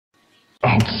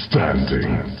Outstanding.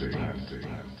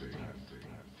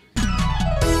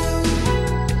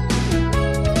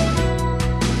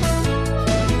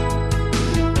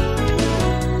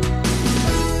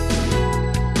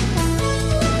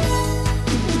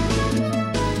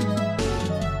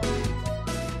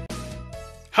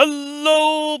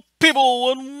 Hello,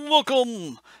 people, and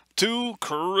welcome to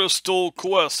Crystal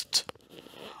Quest.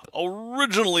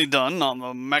 Originally done on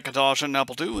the Macintosh and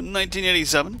Apple II in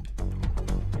 1987.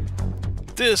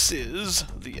 This is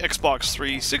the Xbox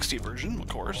 360 version, of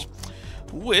course,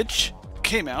 which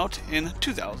came out in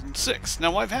 2006.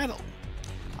 Now, I've had it,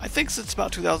 I think since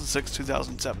about 2006,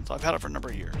 2007, so I've had it for a number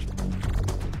of years.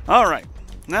 Alright,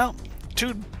 now,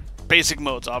 two basic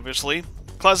modes, obviously.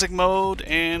 Classic mode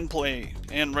and play,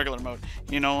 and regular mode.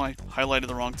 You know, I highlighted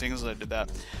the wrong things as I did that.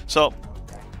 So,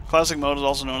 classic mode is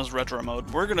also known as retro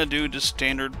mode. We're going to do just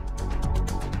standard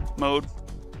mode,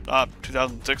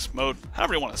 2006 mode,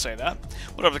 however you want to say that.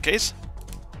 Whatever the case,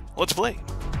 let's play.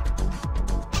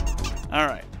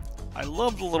 Alright, I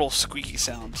love the little squeaky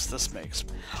sounds this makes.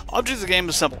 Object of the game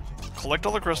is simple. Collect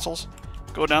all the crystals,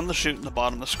 go down the chute in the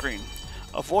bottom of the screen.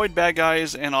 Avoid bad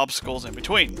guys and obstacles in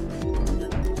between.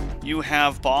 You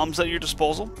have bombs at your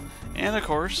disposal, and of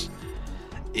course,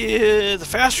 the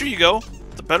faster you go,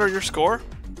 the better your score.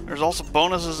 There's also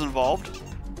bonuses involved,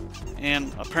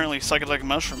 and apparently psychedelic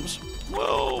mushrooms.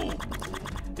 Whoa!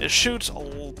 It shoots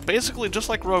basically just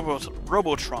like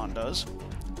Robotron does.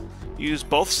 Use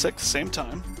both sticks at the same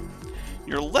time.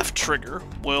 Your left trigger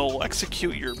will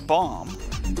execute your bomb,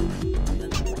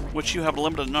 which you have a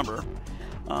limited number.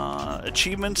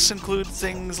 Achievements include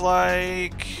things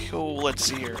like, let's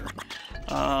see here.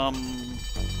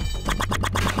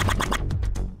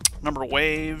 Number of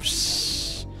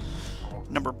waves,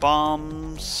 number of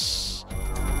bombs,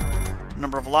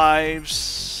 number of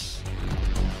lives,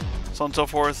 so on and so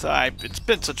forth. It's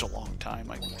been such a long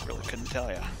time, I really couldn't tell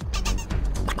you.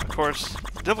 Of course,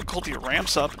 difficulty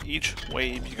ramps up each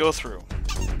wave you go through.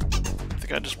 I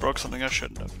think I just broke something I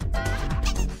shouldn't have.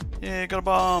 Yeah, got a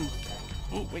bomb.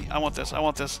 Ooh, wait, I want this, I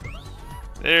want this.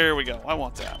 There we go, I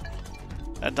want that.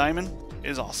 That diamond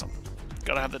is awesome.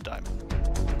 Gotta have the diamond.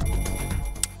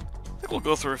 I think we'll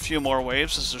go through a few more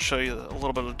waves just to show you a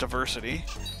little bit of diversity.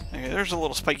 Okay, there's a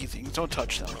little spiky thing, don't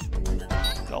touch them.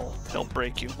 They'll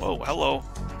break you. Whoa, hello.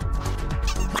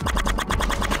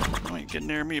 You ain't getting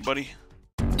near me, buddy.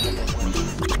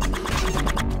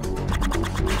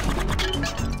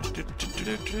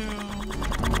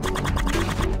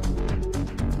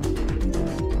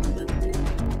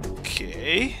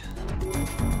 Okay.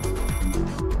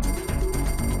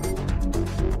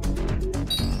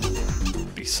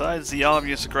 Besides the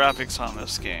obvious graphics on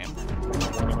this game,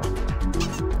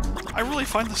 I really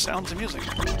find the sounds amusing.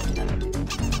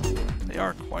 They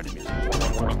are quite amusing.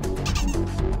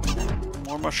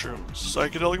 More mushrooms.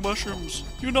 Psychedelic mushrooms.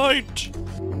 Unite!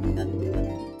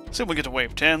 So we get to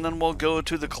wave 10, then we'll go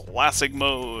to the classic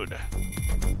mode.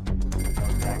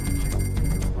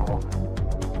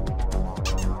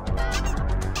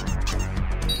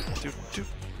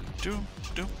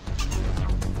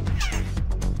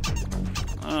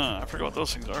 I forgot what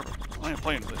those things are, but I ain't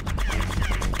playing with it.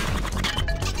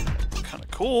 Kinda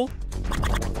cool.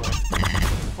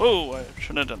 Whoa, I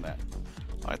shouldn't have done that.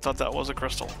 I thought that was a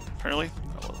crystal. Apparently,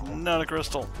 that was not a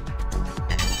crystal.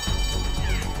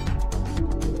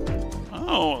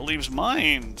 Oh, it leaves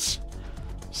mines.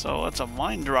 So that's a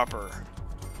mine dropper.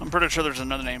 I'm pretty sure there's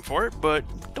another name for it, but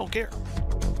don't care.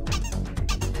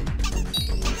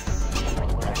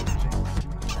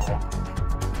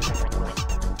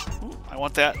 Ooh, I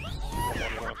want that.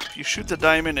 If you shoot the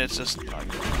diamond, it's just not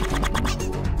good.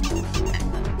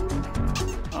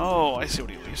 Oh, I see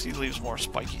what he leaves. He leaves more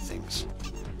spiky things.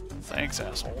 Thanks,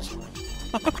 assholes.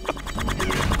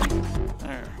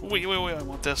 There. Wait, I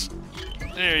want this.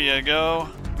 There you go.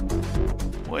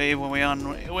 Wave when we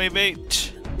on wave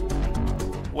 8.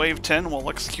 Wave 10, we'll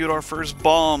execute our first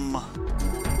bomb.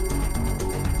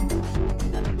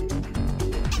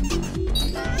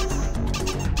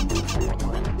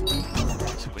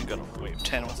 See if we can go to wave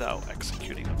 10 without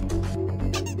executing them.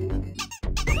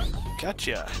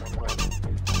 Gotcha.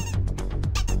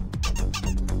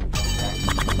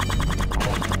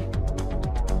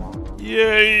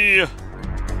 Yay!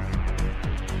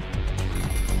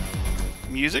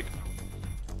 Music,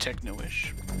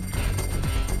 techno-ish.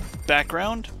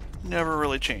 Background never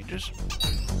really changes.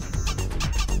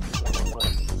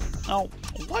 Now,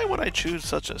 why would I choose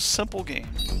such a simple game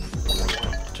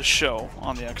to show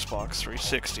on the Xbox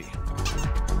 360?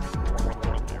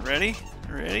 Ready?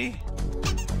 Ready?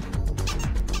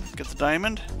 Get the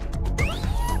diamond.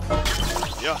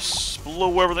 Yes,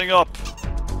 blow everything up.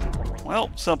 Well,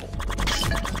 simple.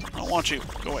 I don't want you.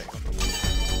 Go away.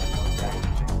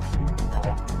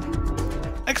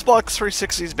 Xbox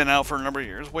 360's been out for a number of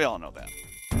years. We all know that.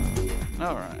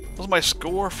 Alright. That was my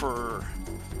score for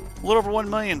a little over 1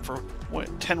 million for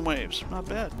 10 waves. Not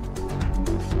bad.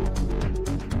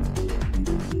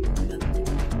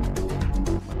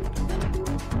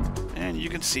 And you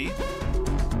can see.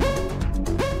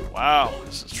 Wow,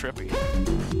 this is trippy.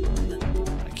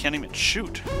 I can't even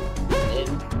shoot.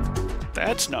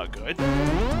 That's not good.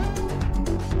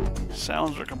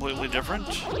 Sounds are completely different.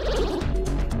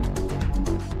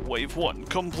 Wave 1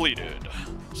 completed.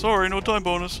 Sorry, no time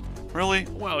bonus. Really?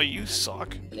 Wow, you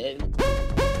suck.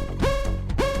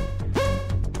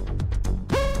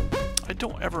 I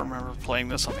don't ever remember playing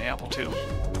this on the Apple II.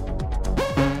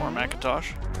 Or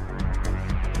Macintosh.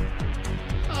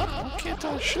 Why can't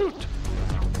I shoot?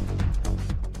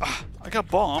 Ah, I got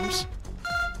bombs.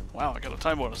 Wow, I got a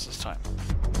time bonus this time.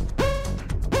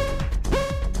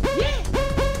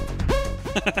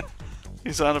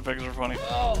 These sound effects are funny.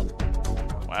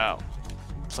 Wow.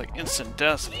 It's like instant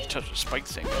death if you touch a spike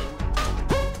thing.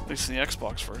 At least in the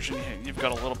Xbox version, you've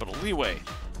got a little bit of leeway.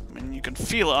 I mean, you can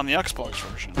feel it on the Xbox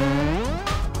version.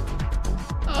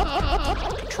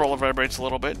 The controller vibrates a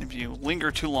little bit, and if you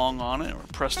linger too long on it or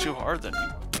press too hard, then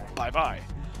you bye-bye.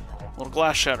 A little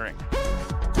glass shattering.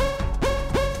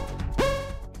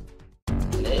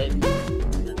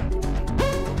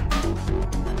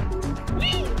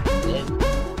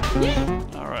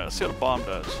 Alright, let's see what a bomb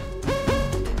does.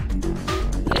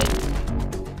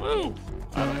 Woo!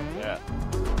 I like that.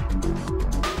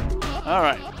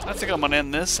 Alright, I think I'm gonna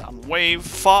end this on wave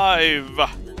 5.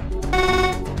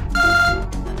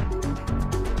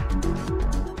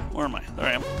 Where am I? There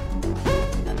I am.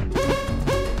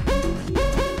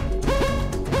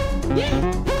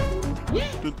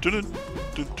 Dun, dun, dun,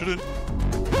 dun, dun, dun.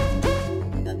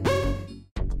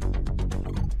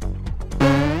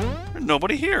 There's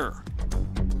nobody here.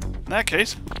 In that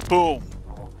case, boom.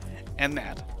 And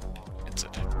that. It's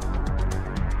it.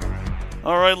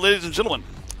 Alright, ladies and gentlemen,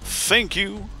 thank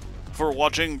you for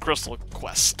watching Crystal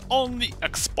Quest on the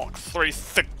Xbox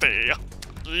 360.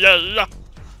 Yeah.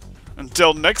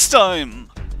 Until next time,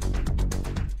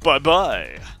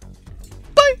 bye-bye.